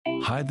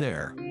Hi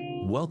there.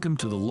 Welcome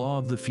to The Law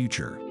of the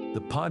Future,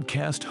 the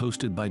podcast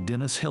hosted by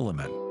Dennis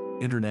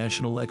Hilleman,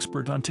 international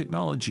expert on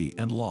technology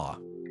and law.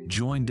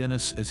 Join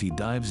Dennis as he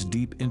dives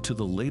deep into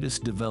the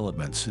latest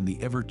developments in the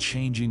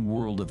ever-changing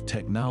world of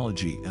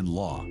technology and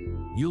law.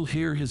 You'll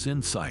hear his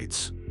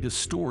insights, his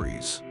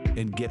stories,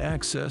 and get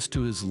access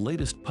to his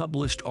latest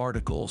published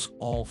articles,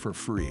 all for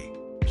free.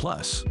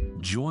 Plus,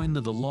 join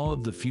the Law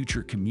of the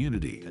Future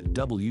community at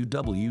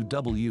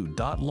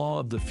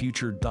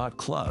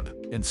www.lawofthefuture.club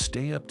and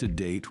stay up to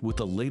date with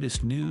the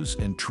latest news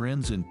and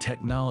trends in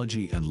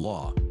technology and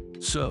law.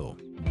 So,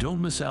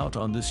 don't miss out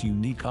on this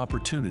unique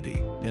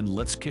opportunity, and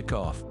let's kick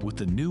off with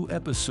the new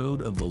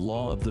episode of The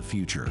Law of the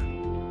Future.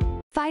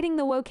 Fighting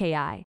the woke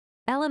AI.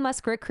 Elon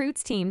Musk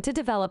recruits team to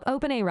develop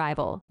OpenAI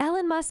rival.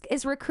 Elon Musk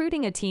is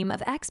recruiting a team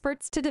of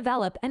experts to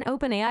develop an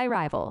OpenAI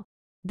rival.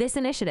 This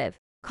initiative,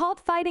 called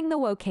Fighting the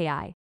Woke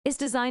AI, is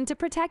designed to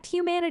protect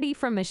humanity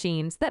from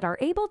machines that are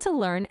able to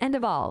learn and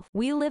evolve.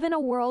 We live in a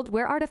world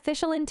where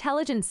artificial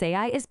intelligence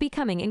AI is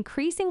becoming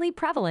increasingly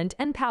prevalent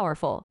and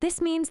powerful. This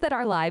means that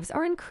our lives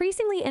are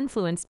increasingly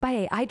influenced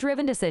by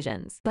AI-driven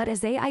decisions. But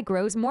as AI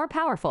grows more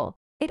powerful,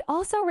 it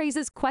also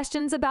raises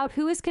questions about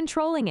who is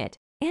controlling it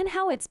and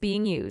how it's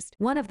being used.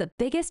 One of the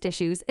biggest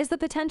issues is the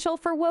potential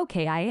for woke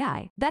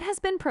AI that has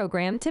been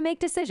programmed to make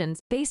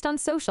decisions based on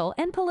social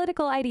and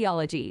political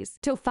ideologies.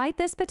 To fight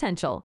this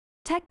potential,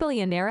 tech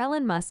billionaire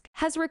Elon Musk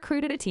has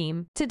recruited a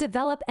team to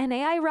develop an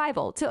AI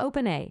rival to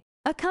OpenAI,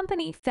 a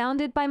company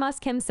founded by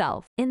Musk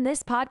himself. In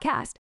this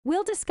podcast,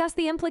 we'll discuss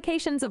the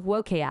implications of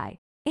woke AI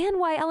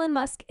and why Elon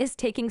Musk is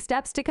taking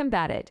steps to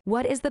combat it.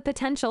 What is the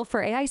potential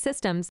for AI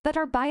systems that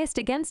are biased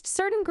against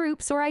certain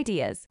groups or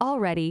ideas?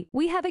 Already,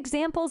 we have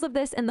examples of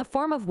this in the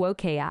form of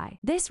woke AI.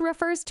 This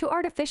refers to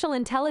artificial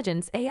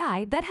intelligence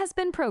AI that has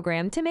been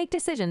programmed to make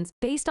decisions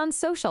based on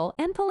social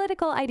and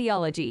political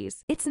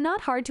ideologies. It's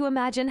not hard to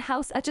imagine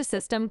how such a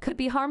system could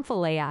be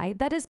harmful. AI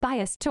that is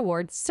biased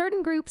towards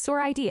certain groups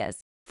or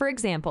ideas, for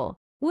example,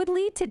 would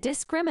lead to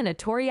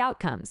discriminatory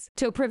outcomes.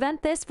 To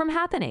prevent this from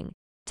happening,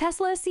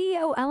 Tesla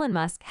CEO Elon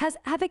Musk has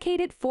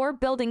advocated for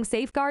building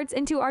safeguards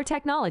into our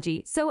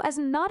technology so as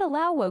not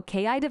allow woke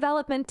AI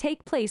development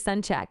take place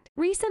unchecked.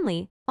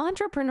 Recently,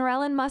 entrepreneur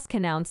Elon Musk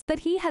announced that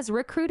he has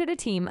recruited a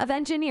team of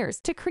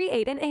engineers to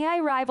create an AI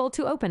rival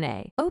to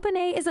OpenAI.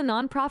 OpenAI is a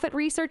nonprofit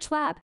research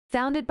lab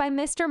founded by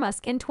Mr.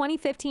 Musk in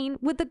 2015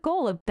 with the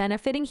goal of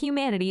benefiting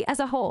humanity as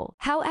a whole.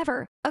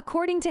 However,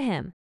 according to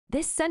him,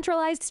 this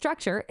centralized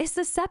structure is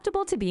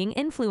susceptible to being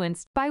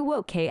influenced by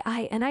woke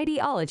AI and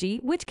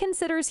ideology which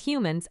considers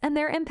humans and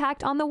their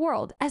impact on the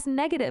world as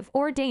negative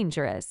or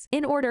dangerous.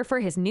 In order for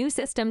his new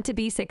system to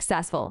be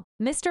successful,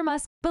 Mr.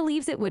 Musk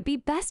believes it would be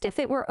best if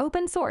it were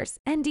open source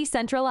and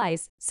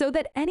decentralized so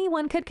that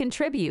anyone could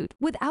contribute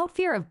without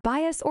fear of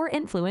bias or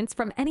influence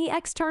from any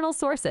external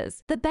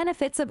sources. The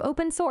benefits of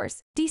open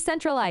source,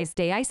 decentralized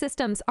AI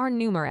systems are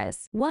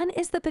numerous. One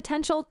is the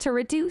potential to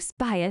reduce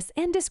bias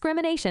and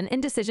discrimination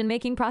in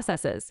decision-making processes.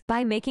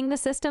 By making the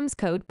system's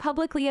code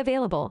publicly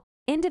available,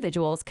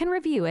 individuals can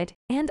review it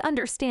and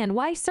understand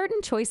why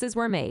certain choices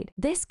were made.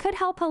 This could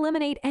help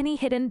eliminate any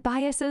hidden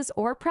biases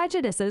or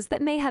prejudices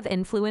that may have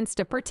influenced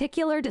a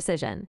particular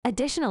decision.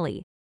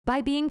 Additionally,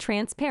 by being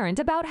transparent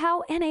about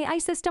how an AI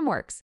system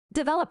works,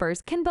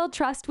 developers can build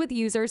trust with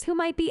users who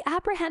might be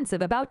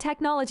apprehensive about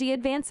technology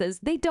advances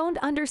they don't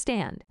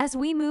understand. As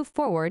we move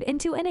forward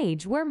into an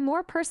age where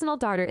more personal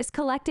data is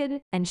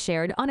collected and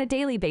shared on a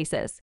daily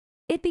basis,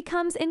 it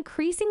becomes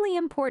increasingly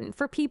important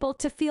for people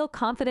to feel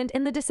confident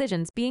in the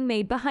decisions being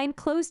made behind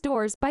closed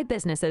doors by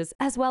businesses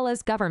as well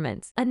as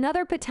governments.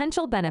 Another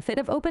potential benefit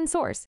of open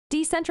source,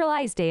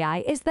 decentralized AI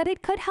is that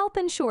it could help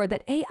ensure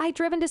that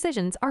AI-driven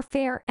decisions are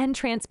fair and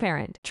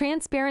transparent.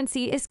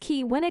 Transparency is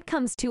key when it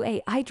comes to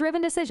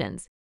AI-driven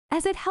decisions,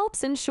 as it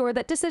helps ensure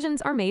that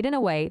decisions are made in a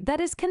way that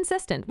is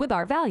consistent with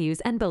our values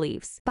and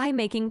beliefs. By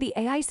making the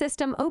AI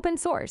system open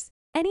source,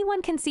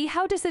 anyone can see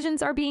how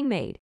decisions are being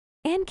made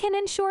and can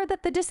ensure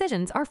that the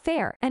decisions are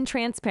fair and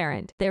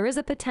transparent. There is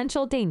a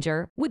potential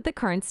danger with the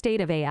current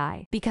state of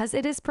AI. Because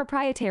it is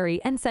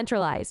proprietary and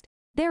centralized,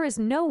 there is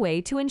no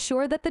way to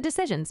ensure that the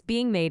decisions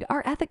being made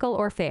are ethical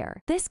or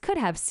fair. This could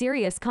have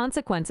serious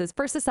consequences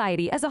for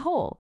society as a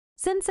whole,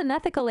 since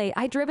unethical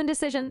AI-driven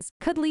decisions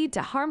could lead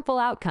to harmful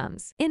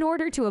outcomes. In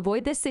order to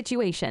avoid this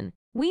situation,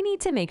 we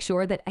need to make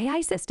sure that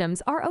AI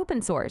systems are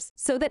open source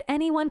so that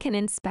anyone can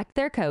inspect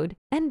their code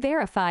and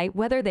verify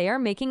whether they are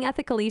making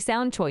ethically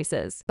sound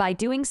choices. By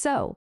doing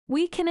so,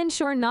 we can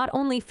ensure not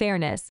only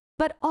fairness,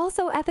 but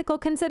also ethical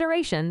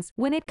considerations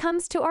when it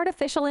comes to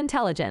artificial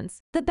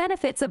intelligence. The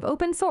benefits of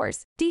open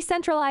source,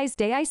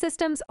 decentralized AI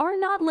systems are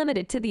not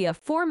limited to the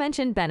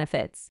aforementioned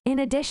benefits. In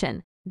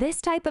addition,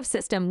 this type of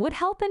system would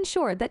help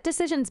ensure that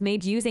decisions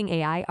made using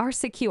AI are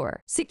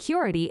secure.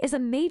 Security is a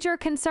major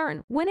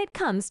concern when it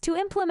comes to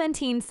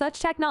implementing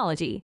such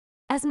technology,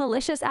 as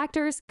malicious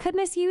actors could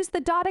misuse the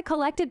data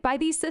collected by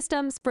these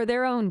systems for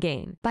their own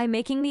gain. By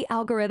making the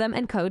algorithm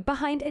and code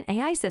behind an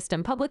AI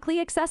system publicly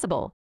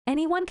accessible,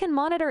 anyone can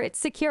monitor its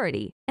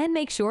security and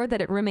make sure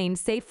that it remains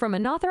safe from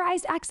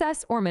unauthorized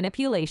access or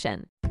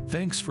manipulation.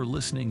 Thanks for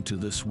listening to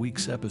this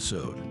week's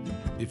episode.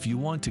 If you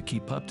want to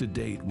keep up to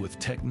date with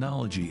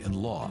technology and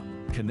law,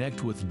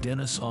 connect with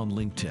Dennis on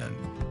LinkedIn.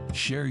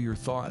 Share your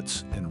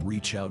thoughts and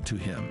reach out to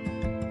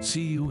him.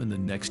 See you in the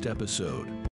next episode.